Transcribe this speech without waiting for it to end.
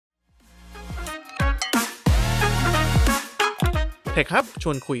เทคครับช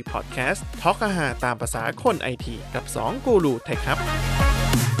วนคุยพอดแคสต์ทอล์กอาหารตามภาษาคนไอทีกับ2กูรูเทคครับ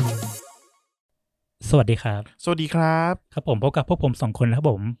สวัสดีครับสวัสดีครับครับผมพบกับพวกผม2คนนะครับ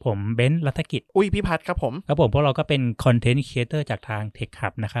ผมเบนซ์รัฐกิจอุ้ยพี่พัฒน์ครับผมครับผมพวกเราก็เป็นคอนเทนต์ครีเอเตอร์จากทาง Tech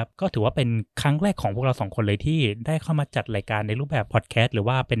Hub นะครับก็ถือว่าเป็นครั้งแรกของพวกเรา2คนเลยที่ได้เข้ามาจัดรายการในรูปแบบพอดแคสต์หรือ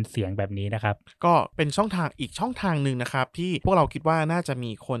ว่าเป็นเสียงแบบนี้นะครับก็เป็นช่องทางอีกช่องทางหนึ่งนะครับที่พวกเราคิดว่าน่าจะ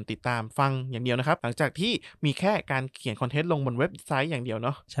มีคนติดตามฟังอย่างเดียวนะครับหลังจากที่มีแค่การเขียนคอนเทนต์ลงบนเว็บไซต์อย่างเดียวเน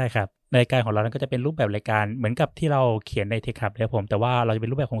าะใช่ครับรายการของเรานั้นก็จะเป็นรูปแบบรายการเหมือนกับที่เราเขียนใน Tech Hub เลยผมแต่ว่าเราจะเป็น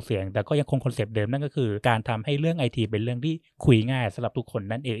รูปแบบของเสียงแต่ก็ยังคงคอนเซปต์เดิมนั่นก็คือการทำให้เรื่อง IT เป็นเรื่องที่คุยง่ายสำหรับทุกคน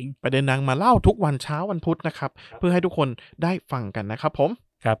นั่นเองประเด็นดังมาเล่าทุกวันเช้าวันพุธนะครับเพื่อให้ทุกคนได้ฟังกันนะครับผม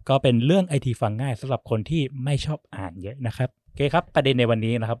ครับก็เป็นเรื่อง IT ฟังง่ายสำหรับคนที่ไม่ชอบอ่านเยอะนะครับโอเคครับประเด็นในวัน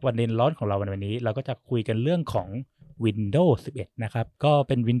นี้นะครับประเด็นร้อนของเราวันนี้เราก็จะคุยกันเรื่องของ Windows 11 นะครับก็เ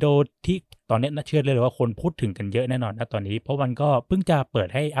ป็น Windows ที่ตอนนี้น่าเชื่อเลยว่าคนพูดถึงกันเยอะแน่นอนนะตอนนี้เพราะมันก็เพิ่งจะเปิด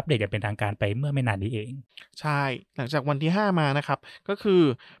ให้อัปเดตอย่างเป็นทางการไปเมื่อไม่นานนี้เองใช่หลังจากวันที่5มานะครับก็คือ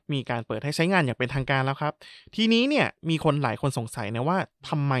มีการเปิดให้ใช้งานอย่างเป็นทางการแล้วครับทีนี้เนี่ยมีคนหลายคนสงสัยนะว่า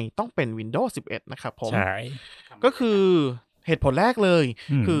ทำไมต้องเป็น Windows 11 นะครับผมใช่ก็คือเหตุผลแรกเลย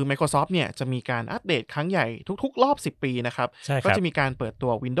คือ Microsoft เนี่ยจะมีการอัปเดตครั้งใหญ่ทุกๆรอบ10ปีนะครับก็จะมีการเปิดตั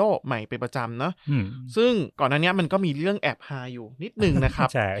ว Windows ใหม่เป็นประจำเนาะซึ่งก่อนหน้านี้มันก็มีเรื่องแอบฮาอยู่นิดนึงนะครับ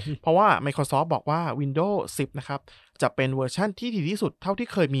เพราะว่า Microsoft บอกว่า Windows 10 นะครับจะเป็นเวอร์ชั่นที่ดีที่สุดเท่าที่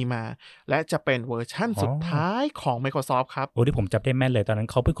เคยมีมาและจะเป็นเวอร์ชั่นสุดท้ายของ Microsoft ครับโอ้ที่ผมจำได้แม่นเลยตอนนั้น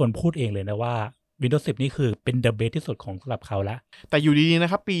เขาเป็นคนพูดเองเลยนะว่า Windows 10 นี่คือเป็น the best ที่สุดของสำหรับเขาละแต่อยู่ดีๆน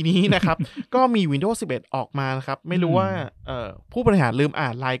ะครับปีนี้นะครับ ก็มี Windows 11 ออกมานะครับไม่รู้ว่าผู้บริหารลืมอ่า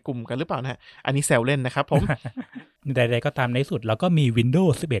นไลน์กลุ่มกันหรือเปล่านะอันนี้แซวเล่นนะครับผม ใดๆก็ตามในสุดเราก็มี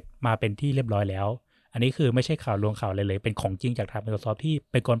Windows 11 มาเป็นที่เรียบร้อยแล้วอันนี้คือไม่ใช่ข่าวลวงข่าวเลยเป็นของจริงจากทาง Microsoft ที่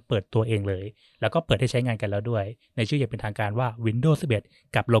เป็นคนเปิดตัวเองเลยแล้วก็เปิดให้ใช้งานกันแล้วด้วยในชื่ออย่างเป็นทางการว่า Windows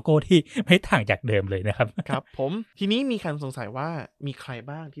 11 กับโลโก้ที่ไม่ต่างจากเดิมเลยนะครับครับผมทีนี้มีคำสงสัยว่ามีใคร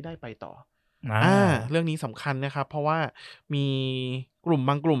บ้างที่ได้ไปต่อเรื่องนี้สำคัญนะครับเพราะว่ามีกลุ่ม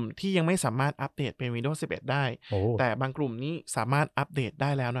บางกลุ่มที่ยังไม่สามารถอัปเดตเป็น Windows 11 ได้แต่บางกลุ่มนี้สามารถอัปเดตได้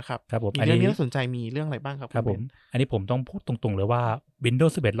แล้วนะครับมีเรื่องนี้น่าสนใจมีเรื่องอะไรบ้างครับผมอันนี้ผมต้องพูดตรงๆเลยว่า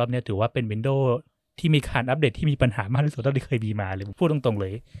Windows 11 รอบนี้ถือว่าเป็น Windows ที่มีการอัปเดตที่มีปัญหามากที่สุดเท่าที่เคยมีมาเลยพูดตรงๆเล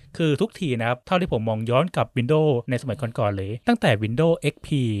ยคือทุกทีนะครับเท่าที่ผมมองย้อนกับ Windows ในสมัยก่อนๆเลยตั้งแต่ Windows XP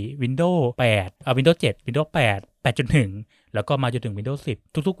Windows 8 Windows 7 Windows 8 8.1 แล้วก็มาจนถึง Windows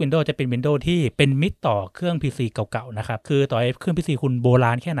 10 ทุกๆ Windows จะเป็น Windows ที่เป็นมิตรต่อเครื่อง PC เก่าๆนะครับคือต่อให้เครื่อง PC คุณโบร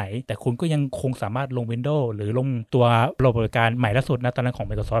าณแค่ไหนแต่คุณก็ยังคงสามารถลง Windows หรือลงตัวระบบปฏิบัติการใหม่ล่าสุดนะตอนนั้นของ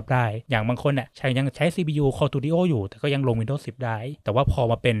Microsoft ได้อย่างบางคนเนี่ยยังใช้ CPU Core Studio อยู่แต่ก็ยังลง Windows 10 ได้แต่ว่าพอ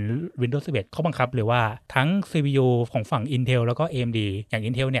มาเป็น Windows 11 เขาบังคับเลยว่าทั้ง CPU ของฝั่ง Intel แล้วก็ AMD อย่าง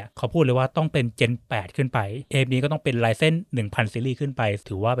Intel เนี่ยเขาพูดเลยว่าต้องเป็น Gen 8 ขึ้นไป AMD ก็ต้องเป็น Ryzen 1000 ซีรีส์ขึ้นไป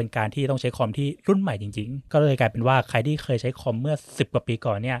ถือว่าเป็นการที่ต้องใช้คอมที่รุ่นใหม่จริงๆก็เลยกลายเป็นว่าใครที่เคยใช้คอมเมื่อ10 กว่าปี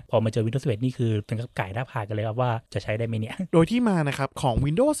ก่อนเนี่ยพอมาเจอ Windows 11 นี่คือถึงกับไก่หน้าผากกันเลยครับว่าจะใช้ได้ไหมเนี่ยโดยที่มานะครับของ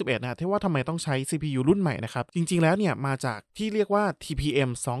Windows 11 นะที่ว่าทำไมต้องใช้ CPU รุ่นใหม่นะครับจริงๆแล้วเนี่ยมาจากที่เรียกว่า TPM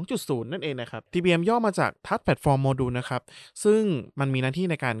 2.0 นั่นเองนะครับ TPM ย่อมาจาก Touch Platform Module นะครับซึ่งมันมีหน้าที่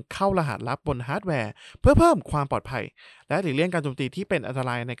ในการเข้ารหัสลับบนฮาร์ดแวร์เพื่อเพิ่มความปลอดภัยและหลีกเลี่ยงการโจมตีที่เป็นอันตร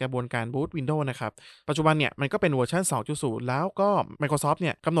ายในกระบวนการบูต Windows นะครับปัจจุบันเนี่ยมันก็เป็นเวอร์ชัน 2.0 แล้วก็ Microsoft เ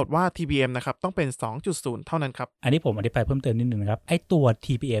นี่ยกำหนดว่า TPM นะครับต้องเป็น 2.0 เท่านั้นครับอันนี้ผมอธิบายเพิ่มเติมนิดนึงนะครับไอตัว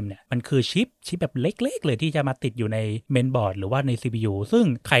TPM เนี่ยมันคือชิปแบบเล็กๆเลยที่จะมาติดอยู่ในเมนบอร์ดหรือว่าใน CPU ซึ่ง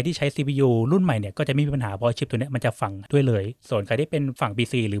ใครที่ใช้ CPU รุ่นใหม่เนี่ยก็จะไม่มีปัญหาเพราะชิปตัวนี้มันจะฝังด้วยเลยส่วนใครที่เป็นฝั่ง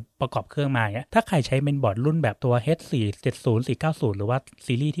PC หรือประกอบเครื่องมาเนี่ยถ้าใครใช้เมนบอร์ดรุ่นแบบตัว H470 490 หรือว่า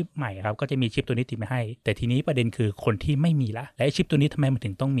ซีรีส์ที่ใหม่ครับก็จะมีชิปตัวนี้ติดมาให้แต่ทีนี้ประเด็นคือคนที่ไม่มีละและชิปตัวนี้ทำไมมันถึ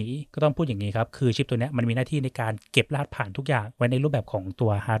งต้องมีก็ต้องพูดอย่างนี้ครับคือชิปตัวนี้มันมีหน้าที่ในการเก็บรหัสผ่านทุกอย่างไว้ในรูปแบบของตั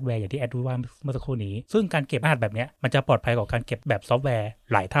วฮาร์ดแวร์อย่างที่แอดว่าเมื่อสักครู่นี้ซึ่งการเก็บรหัสแบบนี้มันจะปลอดภัยกว่าการเก็บแบบซอฟต์แวร์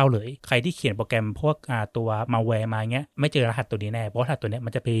หลายเท่าเลยใครที่เขียนโปรแกรมพวกตัวมาแวร์มาเงี้ยไม่เจอรหัสตัวนี้แน่เพราะรหัสตัวนี้มั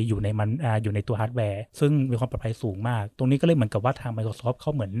นจะไปอยู่ในอยู่ในตัวฮาร์ดแวร์ซึ่งมีความปลอดภัยสูงมากตรงนี้ก็เลยเหมือนกับว่าทาง Microsoft เข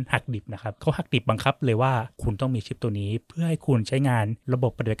าเหมือนหักดิบนะครับเขาหักดิบบังคับเลยว่าคุณต้องมีชิปตัวนี้เพื่อให้คุณใช้งานระบ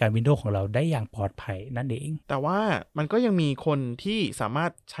บปฏิบัติการ Windows ของเราได้อย่างปลอดภัยนั่นเองแต่ว่ามันก็ยังมีคนที่สามาร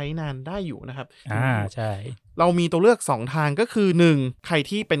ถใช้นานได้อยู่นะครับใช่เรามีตัวเลือก2ทางก็คือ1ใคร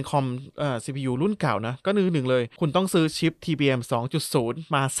ที่เป็นคอมCPU รุ่นเก่านะก็1เลยคุณต้องซื้อชิป TPM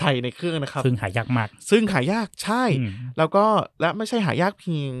 2.0 มาใส่ในเครื่องนะครับซึ่งหายากมากซึ่งหายากใช่แล้วก็และไม่ใช่หายากเ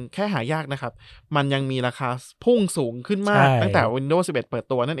พียงแค่หายากนะครับมันยังมีราคาพุ่งสูงขึ้นมากตั้งแต่ Windows 11 เปิด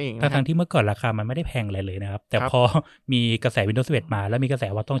ตัวนั่นเองทั้งที่เมื่อก่อนราคามันไม่ได้แพงอะไรเลยนะครับแต่พอมีกระแส Windows 11 มาแล้วมีกระแส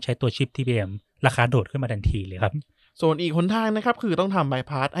ว่าต้องใช้ตัวชิป TPM ราคาโดดขึ้นมาทันทีเลยครับส่วนอีกหนทางนะครับคือต้องทำ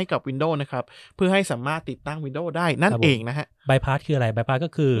bypass ให้กับ Windows นะครับเพื่อให้สามารถติดตั้ง Windows ได้นั่นเองนะฮะ bypass คืออะไร bypass ก็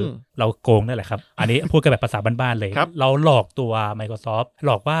คือเราโกงนั่นแหละครับอันนี้พูดกันแบบภาษาบ้านๆเลยเราหลอกตัว Microsoft ห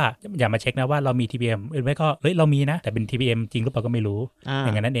ลอกว่าอย่ามาเช็คนะว่าเรามี TPM หรือไม่ก็เรามีนะแต่เป็น TPM จริงหรือเปล่าก็ไม่รู้อ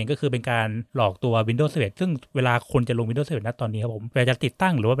ย่างนั้นเองก็คือเป็นการหลอกตัว Windows 11 ซึ่งเวลาคนจะลง Windows 11 ณตอนนี้ครับผมเวลาจะติดตั้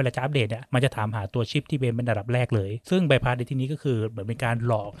งหรือว่าเวลาจะอัปเดตเนี่ยมันจะถามหาตัวชิป TPM เป็นระดับแรกเลยซึ่ง bypass ในที่นี้ก็คือเหมือนเป็นการ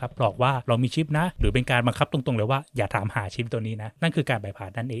หลอกครับหลอกว่าเรามีชิปนะหรือเป็นการบังคับตรงๆเลยว่าอย่าถามหาชิปตัวนี้นะนั่นคือการ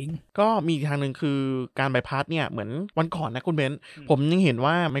bypass นั่นเองก็มีทางนึงคือการ bypass เนี่ยเหมือนวันก่อนนะคุณเบนซ์ผมยังเห็น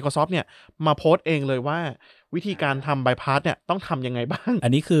ว่า Microsoft เนี่ยมาโพสต์เองเลยว่าวิธีการทำ bypass เนี่ยต้องทำยังไงบ้างอั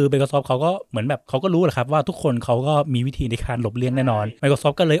นนี้คือ Microsoft เขาก็เหมือนแบบเขาก็รู้แหละครับว่าทุกคนเขาก็มีวิธีในการหลบเลี่ยงแน่นอน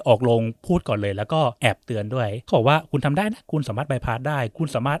Microsoft ก็เลยออกลงพูดก่อนเลยแล้วก็แอบเตือนด้วยเขาบอกว่าคุณทำได้นะคุณสามารถ bypass ได้คุณ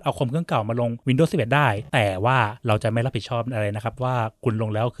สามารถเอาคอมเครื่องเก่ามาลง Windows 11 ได้แต่ว่าเราจะไม่รับผิดชอบอะไรนะครับว่าคุณลง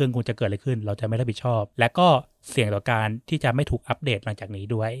แล้วเครื่องคุณจะเกิดอะไรขึ้นเราจะไม่รับผิดชอบและก็เสี่ยงต่อการที่จะไม่ถูกอัปเดตหลังจากนี้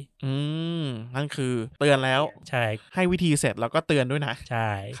ด้วยนั่นคือเตือนแล้วใช่ให้วิธีเสร็จแล้วก็เตือนด้วยนะใช่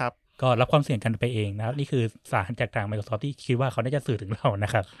ครับก็รับความเสี่ยงกันไปเองนะครับนี่คือสารจากทาง Microsoft ที่คิดว่าเขาน่าจะสื่อถึงเราน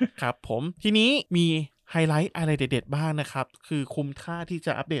ะครับครับผมทีนี้มีไฮไลท์อะไรเด็ดๆบ้างนะครับคือคุ้มค่าที่จ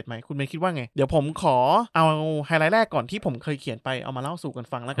ะอัปเดตไหมคุณเมย์คิดว่าไงเดี๋ยวผมขอเอาไฮไลท์แรกก่อนที่ผมเคยเขียนไปเอามาเล่าสู่กัน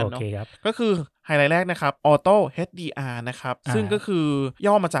ฟังแล้วกันเนาะก็คือไฮไลท์แรกนะครับ Auto HDR นะครับซึ่งก็คือ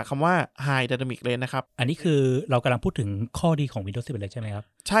ย่อมาจากคำว่า High Dynamic Range นะครับอันนี้คือเรากำลังพูดถึงข้อดีของ Windows 11 เลยใช่ไหมครับ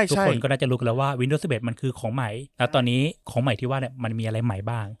ใช่ทุกคนก็น่าจะรู้กันแล้วว่า Windows 11 มันคือของใหม่แล้วตอนนี้ของใหม่ที่ว่าเนี่ยมันมีอะไรใหม่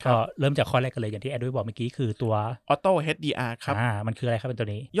บ้างก็เริ่มจากข้อแรกกันเลยอย่างที่แอดด้วยบอกเมื่อกี้คือตัว Auto HDR ครับมันคืออะไรครับเป็นตัว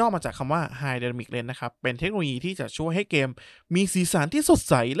นี้ย่อมาจากคำว่า High Dynamic Range นะครับเป็นเทคโนโลยีที่จะช่วยให้เกมมีสีสันที่สด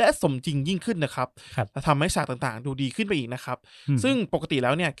ใสและสมจริงยิ่งขึ้นนะครับและทำให้ฉากต่างๆดูดีขึ้นไปอีกนะครับซึ่งปกติแล้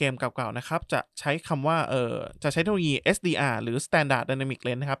วเนี่ยเกมเก่าๆนะครับจะใช้คำว่าจะใช้เทคโนโลยี SDR หรือ Standard Dynamic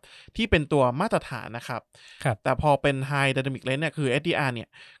Range นะครับที่เป็นตัวมาตรฐานนะครับแต่พอเป็น High Dynamic Range เนี่ยคือ SDR เนี่ย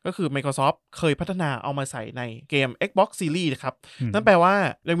ก็คือ Microsoft เคยพัฒนาเอามาใส่ในเกม Xbox Series นะครับนั่นแปลว่า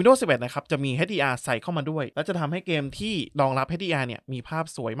ใน Windows 11 นะครับจะมี HDR ใส่เข้ามาด้วยและจะทำให้เกมที่รองรับ HDR เนี่ยมีภาพ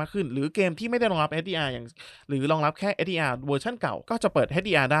สวยมากขึ้นหรือเกมที่ไม่ได้รองรับ HDR อย่างหรือรองรับแค่ HDR เวอร์ชันเก่าก็จะเปิด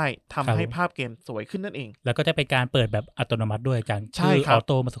HDR ได้ทำให้ภาพเกมสวยขึ้นนั่นเองแล้วก็จะเป็นการเปิดแบบอัตโนมัติด้วยการชื่อออโ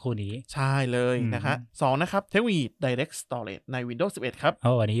ต้มาสักครู่นี้ใช่เลยนะคะ2นะครับเทคโนโลยี Direct Storage ใน Windows 11 ครับ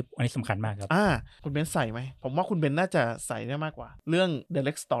อันนี้สำคัญมากครับคุณเบนใส่ไหมผมว่าคุณเบนน่าจะใส่ได้มากกว่าเรื่อง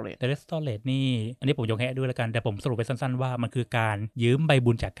Direct Storage Direct Storage นี่อันนี้ผมยกให้ด้วยแล้วกันแต่ผมสรุปไปสั้นๆว่ามันคือการยืมใบ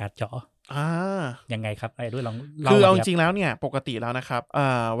บุญจากการ์ดจอยังไงครับไอ้ด้วยลองคือเอาจริงๆแล้วเนี่ยปกติแล้วนะครับ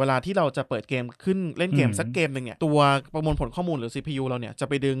เวลาที่เราจะเปิดเกมขึ้นเล่นเกมสักเกมนึงเนี่ยตัวประมวลผลข้อมูลหรือ CPU เราเนี่ยจะ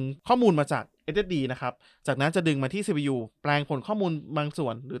ไปดึงข้อมูลมาจาก SSD นะครับจากนั้นจะดึงมาที่ CPU แปลงผลข้อมูลบางส่ว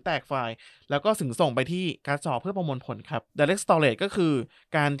นหรือแตกไฟล์แล้วก็ส่งไปที่การ์ดจอเพื่อประมวลผลครับ Direct Storage ก็คือ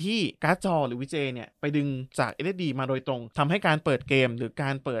การที่การ์ดจอหรือ VGA เนี่ยไปดึงจาก SSD มาโดยตรงทำให้การเปิดเกมหรือกา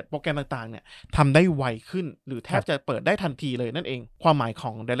รเปิดโปรแกรมต่างๆเนี่ยทำได้ไวขึ้นหรือแทบจะเปิดได้ทันทีเลยนั่นเองความหมายข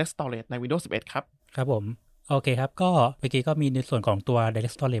อง Direct Storage ใน Windows 11 ครับผมโอเคครับก็เมื่อกี้ก็มีในส่วนของตัว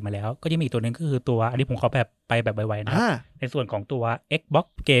Direct Storage มาแล้วก็ยังมีอีกตัวนึงก็คือตัวอันนี้ผมขอไปแบบไวๆนะในส่วนของตัว Xbox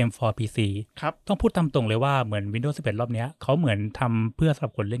Game for PC ครับต้องพูดตามตรงเลยว่าเหมือน Windows 11 รอบนี้เขาเหมือนทำเพื่อสำหรั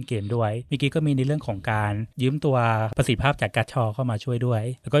บคนเล่นเกมด้วยเมื่อกี้ก็มีในเรื่องของการยืมตัวประสิทธิภาพจากการ์ดจอเข้ามาช่วยด้วย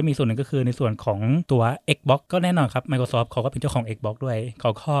แล้วก็มีส่วนหนึ่งก็คือในส่วนของตัว Xbox ก็แน่นอนครับ Microsoft เขาก็เป็นเจ้าของ Xbox ด้วยเข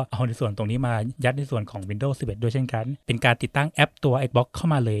าก็เอาในส่วนตรงนี้มายัดในส่วนของ Windows 11 ด้วยเช่นกันเป็นการติดตั้งแอปตัว Xbox เข้า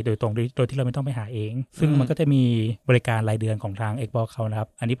มาเลยโดยตรงโดยที่เราไม่ต้องไปหาเองซึ่งมันก็จะมีบริการรายเดือนของทาง Xbox เขานะครับ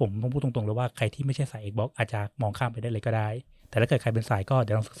อันนี้ผมต้องพูดตรงๆเลยว่าใครที่ไม่ใช่สาย Xbox อาจจะมองข้ามไปได้เลยก็ได้แต่ถ้าเกิดใครเป็นสายก็เ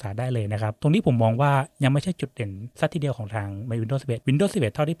ดี๋ยวลองศึกษาได้เลยนะครับตรงนี้ผมมองว่ายังไม่ใช่จุดเด่นซะทีเดียวของทาง Windows 11 Windows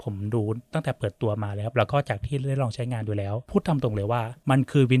 11 เท่าที่ผมดูตั้งแต่เปิดตัวมาแล้วแล้วก็จากที่ได้ลองใช้งานดูแล้วพูดตามตรงเลยว่ามัน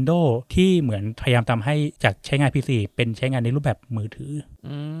คือ Windows ที่เหมือนพยายามทำให้จากใช้งาน PC เป็นใช้งานในรูปแบบมือถือ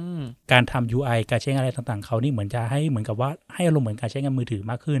การทำ UI การใช้งานอะไรต่างๆเขานี่เหมือนจะให้เหมือนกับว่าให้อารมณ์เหมือนการใช้งานมือถือ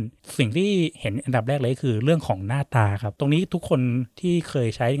มากขึ้นสิ่งที่เห็นอันดับแรกเลยคือเรื่องของหน้าตาครับตรงนี้ทุกคนที่เคย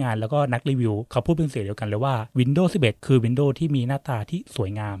ใช้งานแล้วก็นักรีวิวเขาพูดเป็นเสียงเดียวกันเลยว่า Windows 11 คือ Windows ที่มีหน้าตาที่สว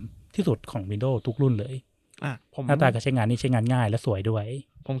ยงามที่สุดของ Windows ทุกรุ่นเลยหน้าตาการใช้งานนี่ใช้งานง่ายและสวยด้วย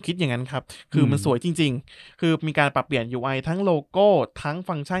ผมคิดอย่างนั้นครับคือมันสวยจริงๆคือมีการปรับเปลี่ยน UI ทั้งโลโก้ทั้ง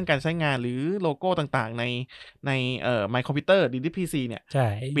ฟังก์ชันการใช้งานหรือโลโก้ต่างๆในMy Computer DDPC เนี่ย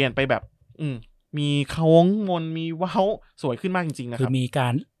เปลี่ยนไปแบบมีโค้งมนมีเว้าสวยขึ้นมากจริงๆนะครับคือ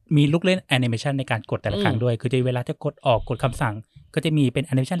มีลูกเล่นแอนิเมชันในการกดแต่ละครั้งด้วยคือเวลาจะกดออกกดคำสั่งก็จะมีเป็นแ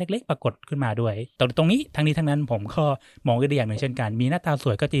อนิเมชันเล็กๆปรากฏขึ้นมาด้วยแต่ตรงนี้ทั้งนี้ทั้งนั้นผมก็มองได้อย่างหนึ่งเช่นกันมีหน้าตาส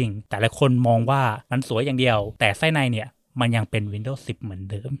วยก็จริงแต่ละคนมองว่ามันสวยอย่างเดียวแต่ไส้ในเนี่ยมันยังเป็น Windows 10 เหมือน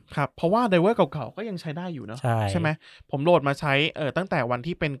เดิมครับเพราะว่าไดรเวอร์เก่าๆก็ยังใช้ได้อยู่เนาะใช่ไหมผมโหลดมาใช้ตั้งแต่วัน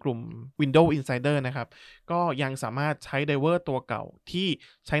ที่เป็นกลุ่ม Windows Insider นะครับก็ยังสามารถใช้ไดรเวอร์ตัวเก่าที่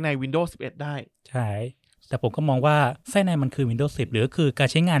ใช้ใน Windows 11 ได้ใช่ แต่ผมก็มองว่าไส้ในมันคือ Windows 10 หรือคือการ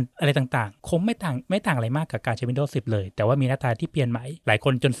ใช้งานอะไรต่างๆคงไม่ต่างอะไรมากกับการใช้ Windows 10 เลยแต่ว่ามีหน้าตาที่เปลี่ยนใหม่หลายค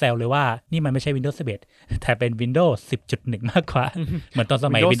นจนแซวเลยว่านี่มันไม่ใช่ Windows 11 แต่เป็น Windows 10.1 มากกว่า เหมือนตอนส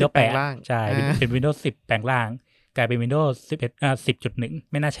มัย Windows 10 Windows แปลงร่าง 8ใช่เป็น Windows 10 แปลงร่างกลายเป็น Windows 11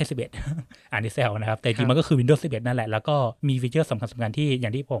 10.1 ไม่น่าใช่ 11 อ่านที่แซวนะครับแต่จริงมันก็คือ Windows 11 นั่นแหละแล้วก็มีฟีเจอร์สำคัญที่อย่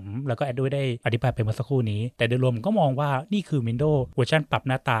างที่ผมแล้วก็แอดด้วยได้อธิบายไปเมื่อสักครู่นี้แต่โดยรวมก็มองว่านี่คือ Windows เวอร์ชันปรับห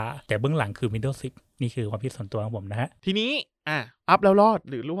น้าตาแต่เบื้องหลังคือ Windows 10 นี่คือความคิดส่วนตัวของผมนะฮะทีนี้อัพแล้วรอด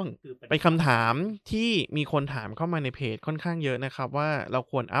หรือร่วงเป็นคำถามที่มีคนถามเข้ามาในเพจค่อนข้างเยอะนะครับว่าเรา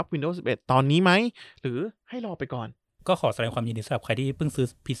ควรอัพ Windows 11 ตอนนี้ไหมหรือให้รอไปก่อนก็ขอแสดงความยินดีสำหรับใครที่เพิ่งซื้อ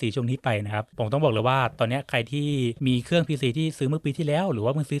PC ช่วงนี้ไปนะครับผมต้องบอกเลยว่าตอนนี้ใครที่มีเครื่อง PC ที่ซื้อเมื่อปีที่แล้วหรือว่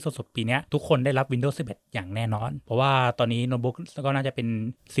าเพิ่งซื้อสดๆปีนี้ทุกคนได้รับ Windows 11 อย่างแน่นอนเพราะว่าตอนนี้โน้ตบุ๊กก็น่าจะเป็น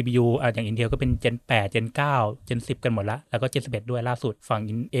CPU อย่าง Intel ก็เป็น Gen 8 Gen 9 Gen 10 กันหมดละแล้วก็ Gen 11 ด้วยล่าสุดฝั่ง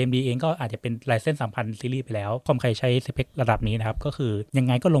AMD เองก็อาจจะเป็น Ryzen 3000 ซีรีส์ไปแล้วคอมใครใช้สเปคระดับนี้นะครับก็คือยังไ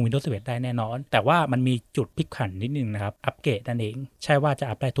งก็ลง Windows 11 ได้แน่นอนแต่ว่ามันมีจุดพลิกผันนิดนึงนะครับอัปเกรดนั่นเองใช่ว่าจะ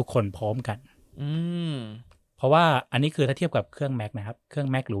อัปได้ทุกคนพร้อมกันเพราะว่าอันนี้คือถ้าเทียบกับเครื่อง Mac นะครับเครื่อง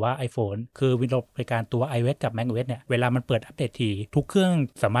Mac หรือว่า iPhone คือ Windows บริการตัว iOS กับ macOS เนี่ยเวลามันเปิดอัปเดตทีทุกเครื่อง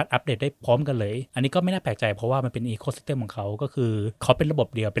สามารถอัปเดตได้พร้อมกันเลยอันนี้ก็ไม่น่าแปลกใจเพราะว่ามันเป็น ecosystem ของเขาก็คือเขาเป็นระบบ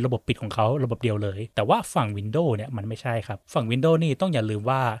เดียวเป็นระบบปิดของเขาระบบเดียวเลยแต่ว่าฝั่ง Windows เนี่ยมันไม่ใช่ครับฝั่ง Windows นี่ต้องอย่าลืม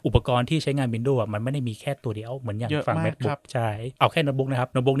ว่าอุปกรณ์ที่ใช้งาน Windows มันไม่ได้มีแค่ตัวเดียวเหมือนอย่างฝั่ง MacBook ใช่เอาแค่โน้ตบุ๊กนะครับ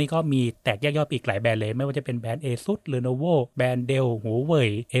โน้ตบุ๊กนี่ก็มีแตกแยกย่อยอีกหลายแบรนด์เลยไม่ว่าจะเป็นแบรนด์ ASUS Lenovo แบรนด์ Dell Huawei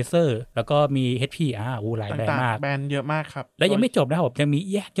Acer แล้วก็มี HP หลายแบรนด์มากแบรนด์เยอะมากครับแล้วยังไม่จบนะครับผมยังมี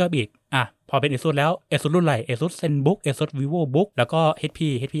แยกย่อยอีกพอเป็น ASUS แล้ว ASUS รุ่นไหน ASUS ZenBook ASUS VivoBook แล้วก็ HP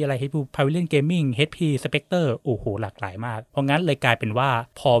อะไร HP Pavilion Gaming HP Spectre โอ้โหหลากหลายมากเพราะงั้นเลยกลายเป็นว่า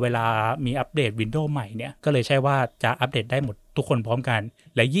พอเวลามีอัปเดต Windows ใหม่เนี่ยก็เลยใช่ว่าจะอัปเดตได้หมดทุกคนพร้อมกัน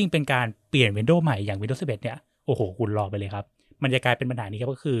และยิ่งเป็นการเปลี่ยน Windows ใหม่อย่าง Windows 11 เนี่ยโอ้โหคุณรอไปเลยครับมันจะกลายเป็นปัญหานี้ครั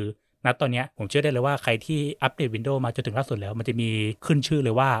บก็คือณตอนนี้ผมเชื่อได้เลยว่าใครที่อัปเดต Windows มาจนถึงล่าสุดแล้วมันจะมีขึ้นชื่อเล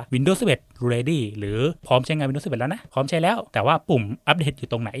ยว่า Windows 11 ready หรือพร้อมใช้งาน Windows 11 แล้วนะพร้อมใช้แล้วแต่ว่าปุ่มอัปเดตอยู่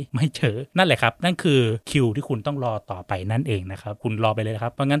ตรงไหนไม่เจอนั่นแหละครับนั่นคือคิวที่คุณต้องรอต่อไปนั่นเองนะครับคุณรอไปเลยครั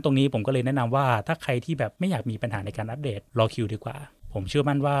บเพราะงั้นตรงนี้ผมก็เลยแนะนำว่าถ้าใครที่แบบไม่อยากมีปัญหาในการอัปเดตรอคิวดีกว่าผมเชื่อ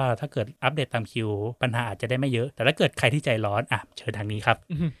มั่นว่าถ้าเกิดอัปเดตตามคิวปัญหาอาจจะได้ไม่เยอะแต่ถ้าเกิดใครที่ใจร้อนเชิญทางนี้ครับ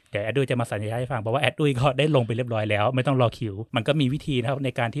เดี๋ยวแอดดุยจะมาสัญญาให้ฟังเพราะว่าแอดดุยก็ได้ลงไปเรียบร้อยแล้วไม่ต้องรอคิวมันก็มีวิธีนะครับใน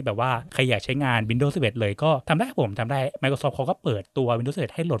การที่แบบว่าใครอยากใช้งาน Windows 11 เลยก็ทำได้ผมทำได้ Microsoft เขาก็เปิดตัว Windows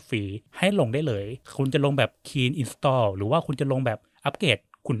 11 ให้โหลดฟรีให้ลงได้เลยคุณจะลงแบบ Clean Install หรือว่าคุณจะลงแบบอัปเกรด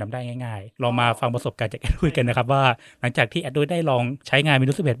คุณทำได้ง่ายๆลองมาฟังประสบการณ์จากแอดดุยกันนะครับว่าหลังจากที่แอดดุยได้ลองใช้งาน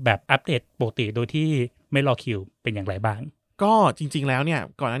Windows 11 แบบอัปเดตปกติโดยที่ไม่รอคิวเป็นอย่างไรบ้างก็จริงๆแล้วเนี่ย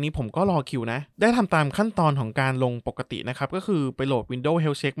ก่อนอันนี้ผมก็รอคิวนะได้ทำตามขั้นตอนของการลงปกตินะครับก็คือไปโหลด Windows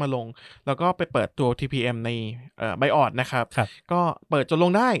Health Check มาลงแล้วก็ไปเปิดตัว TPM ในBIOS นะครับก็เปิดจนล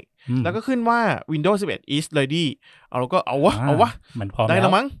งได้แล้วก็ขึ้นว่า Windows 11 is ready เราก็เอาวะได้แล้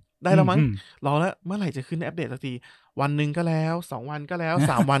วมั้งรอแล้วเมื่อไหร่จะขึ้นอัปเดตสักทีวันนึงก็แล้ว2วันก็แล้ว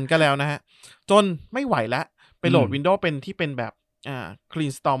3วันก็แล้วนะฮะจนไม่ไหวแล้วไปโหลด Windows เป็นที่เป็นแบบ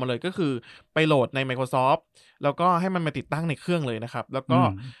clean install มาเลยก็คือไปโหลดใน Microsoft แล้วก็ให้มันมาติดตั้งในเครื่องเลยนะครับแล้วก็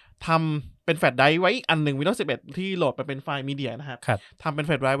ทำเป็นแฟลชไดรฟ์ไว้อันหนึ่ง Windows 11 ที่โหลดไปเป็นไฟล์มีเดียนะครับทำเป็นแฟ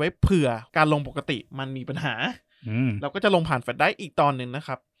ลชไดรฟ์ไว้เผื่อการลงปกติมันมีปัญหาเราก็จะลงผ่านแฟลชไดรฟ์อีกตอนหนึ่งนะค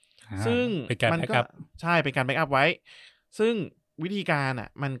รับซึ่งมันก็ใช่เป็นการแบ็กอัพไว้ซึ่งวิธีการ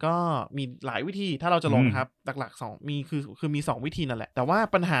มันก็มีหลายวิธีถ้าเราจะลงนะครับหลักๆ2มี2วิธีนั่นแหละแต่ว่า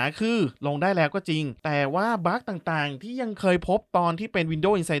ปัญหาคือลงได้แล้วก็จริงแต่ว่าบั๊กต่างๆที่ยังเคยพบตอนที่เป็น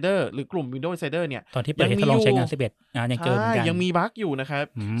Windows Insider หรือกลุ่ม Windows Insider เนี่ยตอนที่เปิดให้ทดลองใช้งาน11ยังเจอเหมือนกันยังมีบั๊กอยู่นะครับ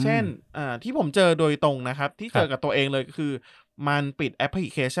เช่นที่ผมเจอโดยตรงนะครับที่เจอกับตัวเองเลยก็คือมันปิดแอปพลิ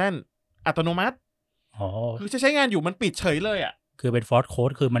เคชันอัตโนมัติคือจะใช้งานอยู่มันปิดเฉยเลยคือเป็นฟอร์สโค้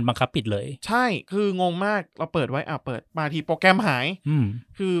ดคือมันบังคับปิดเลยใช่คืองงมากเราเปิดไว้เปิดมาทีโปรแกรมหาย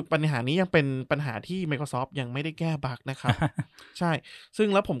คือปัญหานี้ยังเป็นปัญหาที่ Microsoft ยังไม่ได้แก้บั๊กนะครับ ใช่ซึ่ง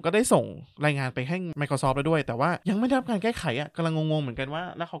แล้วผมก็ได้ส่งรายงานไปให้ Microsoft แล้วด้วยแต่ว่ายังไม่ได้รับการแก้ไขกำลังงงๆเหมือนกันว่า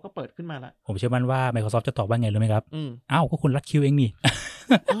แล้วเขาก็เปิดขึ้นมาแล้วผมเชื่อมั่นว่า Microsoft จะตอบว่าไงรู้ไหมครับก็คุณรัดคิวเองนี่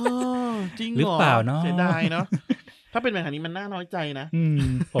จริงหรือเปล่าเนาะเสียดายเนาะถ้าเป็นแบบนี้มันน่าน้อยใจนะ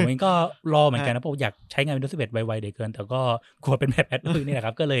ผมเองก็รอเหมือนกันนะผมอยากใช้งาน Windows 11 ไวๆเดี๋ยวเกินแต่ก็กลัวเป็นแบบแอดดุยนี่แหละค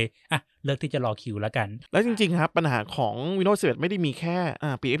รับก็เลย เลือกที่จะรอคิวแล้วกันแล้วจริงๆครับปัญหาของ Windows 11 ไม่ได้มี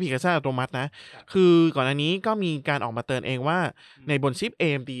แค่ปิดแอปพลิเคชันอัตโนมัตินะคือก่อนหน้านี้ก็มีการออกมาเตือนเองว่าในบนชิป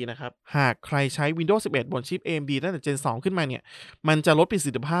AMD นะครับหากใครใช้ Windows 11 บนชิป AMD ตั้งแต่ Gen 2 ขึ้นมาเนี่ยมันจะลดปร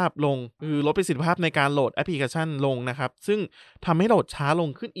ะสิทธิภาพลงคือลดประสิทธิภาพในการโหลดแอปพลิเคชันลงนะครับซึ่งทำให้โหลดช้าล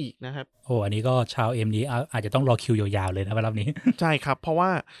งขึ้นอีกนะครับโอ้อันนี้ก็ชาว AMD อาจจะต้องรอคิวยาวๆเลยนะรอบนี้ ใช่ครับเพราะว่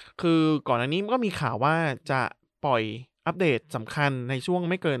าคือก่อนหน้านี้ก็มีข่าวว่าจะปล่อยอัปเดตสำคัญในช่วง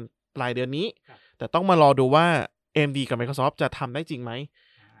ไม่เกินปลายเดือนนี้แต่ต้องมารอดูว่า AMD กับ Microsoft จะทำได้จริงไหม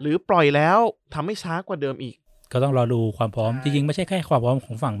หรือปล่อยแล้วทำให้ช้ากว่าเดิมอีกก็ต้องรอดูความพร้อมจริงๆไม่ใช่แค่ความพร้อม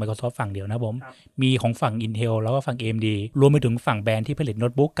ของฝั่ง Microsoft ฝั่งเดียวนะผมมีของฝั่ง Intel แล้วก็ฝั่ง AMD รวมไปถึงฝั่งแบรนด์ที่ผลิตโน้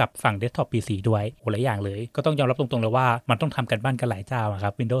ตบุ๊กกับฝั่ง Desktop PC ด้วยหลายอย่างเลยก็ต้องยอมรับตรงๆเลยว่ามันต้องทำกันบ้านกันหลายเจ้าครั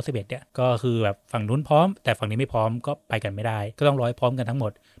บ Windows 11 เนี่ยก็คือแบบฝั่งนู้นพร้อมแต่ฝั่งนี้ไม่พร้อมก็ไปกันไม่ได้ก็ต้องรอให้พร้อมกันทั้งหม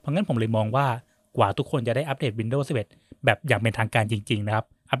ดเพราะงั้นผมเลยมองว่ากว่าทุกคนจะได้อัปเดต Windows 11 แบบอย่างเป็นทางการจริงๆนะครั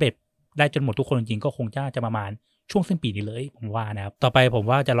บอัปเดตได้จนหมดทุกคนจริงๆก็คงจะประมาณช่วงสิ้นปีนี้เลยผมว่านะครับต่อไปผ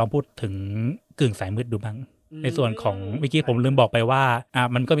มว่าจะลองพูดถึงกึ่งสายมืดดูบ้างในส่วนของเมื่อกี้ผมลืมบอกไปว่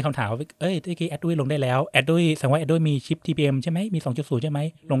ามันก็มีคำถามว่าเอ้ยเมื่อกี้ Android ลงได้แล้ว Android แสดงว่า Android มีชิป TPM ใช่ไหมมี 2.0 ใช่ไ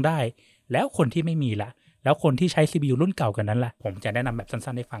หมลงได้แล้วคนที่ไม่มีล่ะแล้วคนที่ใช้ CPU รุ่นเก่ากันนั้นล่ะผมจะแนะนำแบบ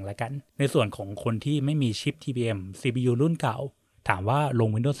สั้นๆให้ฟังแล้วกันในส่วนของคนที่ไม่มีชิป TPM CPU รุ่นเก่าถามว่า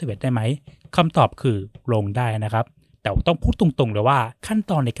ลง Windows 11 ได้ไหมคำตอบคือลงได้นะครับแต่ต้องพูดตรงๆเลยว่าขั้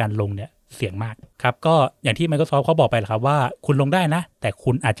นตอนในการลงเนี่ยเสี่ยงมากครับก็อย่างที่ Microsoft เขาบอกไปแหละครับว่าคุณลงได้นะแต่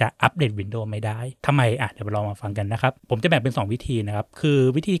คุณอาจจะอัปเดต Windows ไม่ได้ทำไมเดี๋ยวเราลองมาฟังกันนะครับผมจะแบ่งเป็น2วิธีนะครับ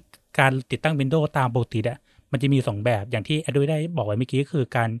คือวิธีการติดตั้ง Windows ตามปกติมันจะมี2แบบอย่างที่ Adobe ได้บอกไว้เมื่อกี้คือ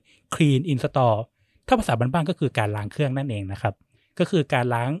การ clean install ถ้าภาษาบ้านๆก็คือการล้างเครื่องนั่นเองนะครับก็คือการ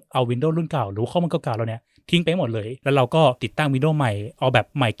ล้างเอา Windows รุ่นเก่าหรือข้อมูลเก่าๆเราเนี่ยทิ้งไปหมดเลยแล้วเราก็ติดตั้ง Windows ใหม่เอาแ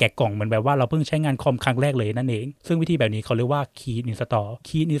บบใหม่แกะกล่องเหมือนแบบว่าเราเพิ่งใช้งานคอมครั้งแรกเลยนั่นเองซึ่งวิธีแบบนี้เขาเรียกว่า Clean Install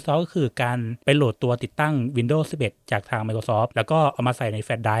Clean Install ก็คือการไปโหลดตัวติดตั้ง Windows 11 จากทาง Microsoft แล้วก็เอามาใส่ในแฟ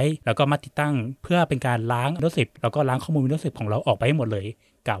ลชไดรฟ์แล้วก็มาติดตั้งเพื่อเป็นการล้าง Windows 10 แล้วก็ล้างข้อมูล Windows 10 ของเราออกไปให้หมดเลย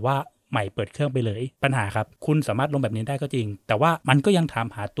กะว่าใหม่เปิดเครื่องไปเลยปัญหาครับคุณสามารถลงแบบนี้ได้ก็จริงแต่ว่ามันก็ยังถา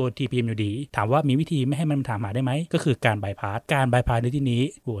มหาตัว TPM อยู่ดีถามว่ามีวิธีไม่ให้มันถามหาได้ไหมก็คือการบายพาสใน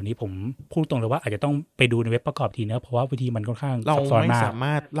ที่นี้นี้ผมพูดตรงเลยว่าอาจจะต้องไปดูในเว็บประกอบทีนะเพราะว่าวิธีมันค่อนข้างซับซ้อนมากเราไม่สาม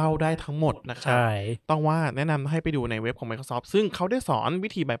ารถเล่าได้ทั้งหมดนะครับต้องว่าแนะนำให้ไปดูในเว็บของ Microsoft ซึ่งเขาได้สอ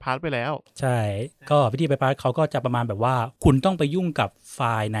นวิธีบายพาสไปแล้วใช่ก็วิธีบายพาสเขาก็จะประมาณแบบว่าคุณต้องไปยุ่งกับไ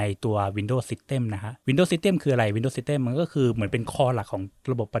ฟล์ในตัว Windows System นะฮะ Windows System คืออะไร Windows System มันก็คือเหมือนเป็นคอหลักขอ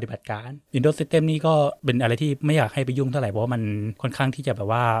งระบบปฏิบัติการ Windows System นี่ก็เป็นอะไรที่ไม่อยากให้ไปยุ่งเท่าไหร่เพราะว่ามันค่อนข้างที่จะแบ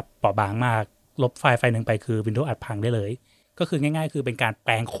บว่าเปราะบางมากลบไฟล์หนึ่งไปคือ Windows อาจพังได้เลยก็คือง่ายๆคือเป็นการแป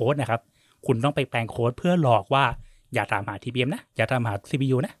ลงโค้ดนะครับคุณต้องไปแปลงโค้ดเพื่อหลอกว่าอย่าถามหา TPM นะอย่าถามหา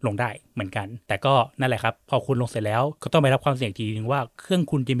CPU นะลงได้เหมือนกันแต่ก็นั่นแหละครับพอคุณลงเสร็จแล้วก็ต้องไปรับความเสี่ยงทีนึงว่าเครื่อ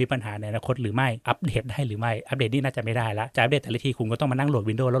งคุณจะมีปัญหาในอนาคตหรือไม่อัปเดตได้หรือไม่อัปเดตนี่น่าจะไม่ได้ละจะอัปเดตแต่ละทีคุณก็ต้องมานั่งโหลด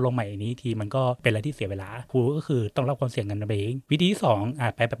Windows แล้วลงใหม่นี้ทีมันก็เป็นอะไรที่เสียเวลาคุณก็คือต้องรับความเสี่ยงกันเองวิธีที่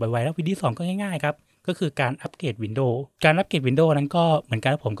2ไปแบบไวๆแล้ววิธีที่2ก็ง่ายๆครับก็คือการอัปเกรด Windows การอัปเกรด Windows นั้นก็เหมือน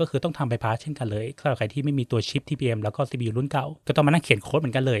กันผมก็คือต้องทำบายพาสเช่นกันเลยสำหรับใครที่ไม่มีตัวชิป TPM แล้วก็ CPU รุ่นเก่าก็ต้องมานั่งเขียนโค้ดเหมือ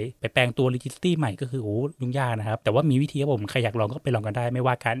นกันเลยไปแปลงตัว registry ใหม่ก็คือยุ่งยากนะครับแต่ว่ามีวิธีครับผมใครอยากลองก็ไปลองกันได้ไม่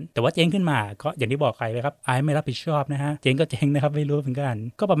ว่ากันแต่ว่าเจ๊งขึ้นมาก็อย่างที่บอกใครไว้ครับไม่รับผิดชอบนะฮะเจ๊งก็เจ๊งนะครับไม่รู้เหมือ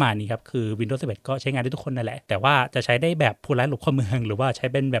นกันก็ประมาณนี้ครับคือ Windows 11 ก็ใช้งานได้ทุกคนนั่นแหละแต่ว่าจะใช้ได้แบบผู้ร้ายหลบเข้าเมืองหรือว่าใช้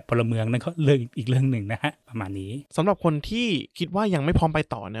เป็นแบบพลเมืองนั่นก็เรื่องอีกเรื่องนึงนะฮะประมาณนี้สำหรับคนที่คิดว่ายังไม่พร้อมไ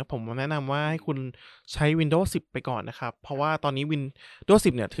ปต่อนะผมแนะนำว่าให้คุณใช้ Windows 10 ไปก่อนนะครับเพราะว่าตอนนี้ Windows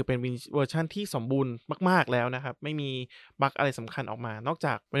 10 เนี่ยถือเป็นเวอร์ชันที่สมบูรณ์มากๆแล้วนะครับไม่มีบั๊กอะไรสำคัญออกมานอกจา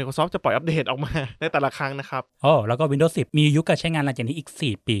ก Microsoft จะปล่อยอัปเดตออกมาในแต่ละครั้งนะครับแล้วก็ Windows 10 มีอายุการใช้งานหลังจากนี้อีก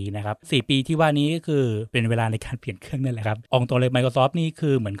4ปีนะครับ4ปีที่ว่านี้ก็คือเป็นเวลาในการเปลี่ยนเครื่องนั่นแหละครับองตัวเลย Microsoft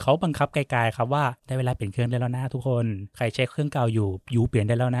นี่คือเหมือนเขาบังคับไกลๆครับว่าได้เวลาเปลี่ยนเครื่องได้แล้วนะทุกคนใครใช้เครื่องเก่าอยู่เปลี่ย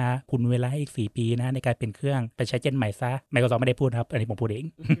นได้แล้วนะคุณเวลาให้อีก4ปีนะในการเปลี่ยนเครื่องไปใช้เจนใหม่ซะ Microsoft ไม่ได้พูดครับอันนี้ผมพูดเอ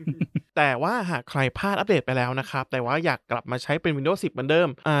ง แต่ว่าหากใครพลาดอัปเดตไปแล้วนะครับแต่ว่าอยากกลับมาใช้เป็น Windows 10 เหมือน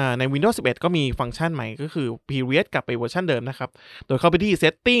เดิมใน Windows 11 ก็มีฟังก์ชันใหม่ก็คือ Period กลับไปเวอร์ชันเดิมนะครับโดยเข้าไปที่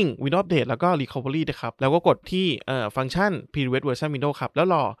Setting Windows Update แล้วก็ Recovery นะครับแล้วก็กดที่ฟังก์ชัน Period Version Windows ครับแล้ว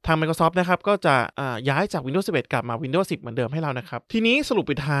รอทาง Microsoft นะครับก็จะย้ายจาก Windows 11 กลับมา Windows 10 เหมือนเดิมให้เรานะครับทีนี้สรุ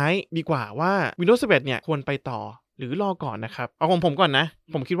ปปิดท้ายดีกว่าว่า Windows 11 เนี่ยควรไปต่อหรือรอก่อนนะครับเอาของผมก่อนน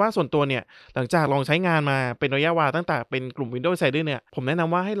ะผมคิดว่าส่วนตัวเนี่ยหลังจากลองใช้งานมาเป็นระยะเวลาตั้งแต่เป็นกลุ่ม Windows Insider เนี่ยผมแนะ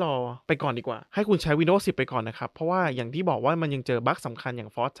นำว่าให้รอไปก่อนดีกว่าให้คุณใช้ Windows 10 ไปก่อนนะครับเพราะว่าอย่างที่บอกว่ามันยังเจอบั๊กสำคัญอย่าง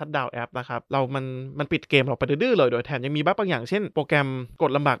Force Shutdown App นะครับมันปิดเกมเราไปดื้อๆเลยโดยแถมยังมีบั๊กบางอย่างเช่นโปรแกรม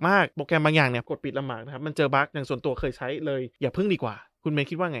กดลำบากมากโปรแกรมบางอย่างเนี่ยกดปิดลำบากนะครับมันเจอบั๊กอย่างส่วนตัวเคยใช้เลยอย่าพึ่งดีกว่า คุณเมย์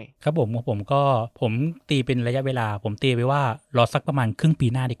คิดว่าไงครับผมตีเป็นระยะเวลาผมตีไปว่ารอสักประมาณครึ่งปี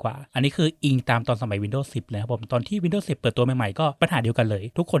หน้าดีกว่าอันนี้คืออิงตามตอนสมัย Windows 10เลยครับผมตอนที่ Windows 10 เปิดตัวใหม่ๆก็ปัญหาเดียวกันเลย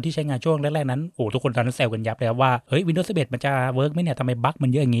ทุกคนที่ใช้งานช่วงแรกๆนั้นโอ้ทุกคนตอนนั้นแซวกันยับเลยว่าเฮ้ย Windows 11 มันจะเวิร์กไหมเนี่ยทำไมบั๊กมั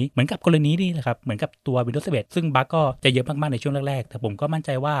นเยอะอย่างนี้เหมือนกับกรณีนี้แหละครับเหมือนกับตัว Windows 11 ซึ่งบั๊กก็จะเยอะมากๆในช่วงแรกๆแต่ผมก็มั่นใจ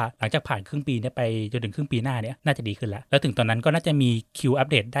ว่าหลังจากผ่านครึ่งปีนี้ไปจนถึงครึ่งปีหน้าเนี่ยน่าจะดีขึ้นแล้วถึงตอนนั้นก็น่าจะมีคิวอัป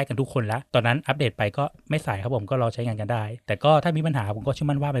เดตได้กันทุกคนแล้วตอนนั้นอัปเดตไปก็ไม่สายครับผมก็รอใช้งานกันได้แต่ก็ถ้ามีปัญหาผมก็เชื่อ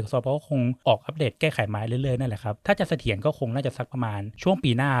มั่นว่า Microsoft ก็คงออกอัปเดตแก้ไขมาเรื่อยๆนั่นแหละครับถ้าจะเสถียรก็คงน่าจะสักประมาณช่วง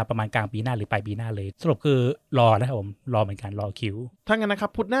ปีหน้าประมาณกลางปีหน้าหรือปลายปีหน้าเลยสรุปคือรอนะครับผมรอเหมือนกันรอคิวถ้างั้นนะครั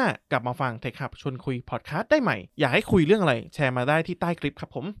บพุธหน้ากลับมาฟัง Tech Hub ชวนคุยพอดคาสต์ได้ใหม่อยากให้คุยเรื่องอะไรแชร์มาได้ที่ใต้คลิปครับ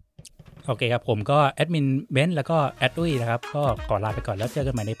ผมโอเคครับผมก็แอดมินเบนซ์แล้วก็แอดอุ้ยนะครับก็ขอลาไปก่อนแล้วเจอ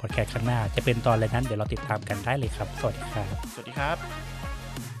กันใหม่ในพอดแคสต์ครั้งหน้าจะเป็นตอนอะไรนั้นเดี๋ยวเราติดตามกันได้เลยครับสวัสดีครับสวัสดีครับ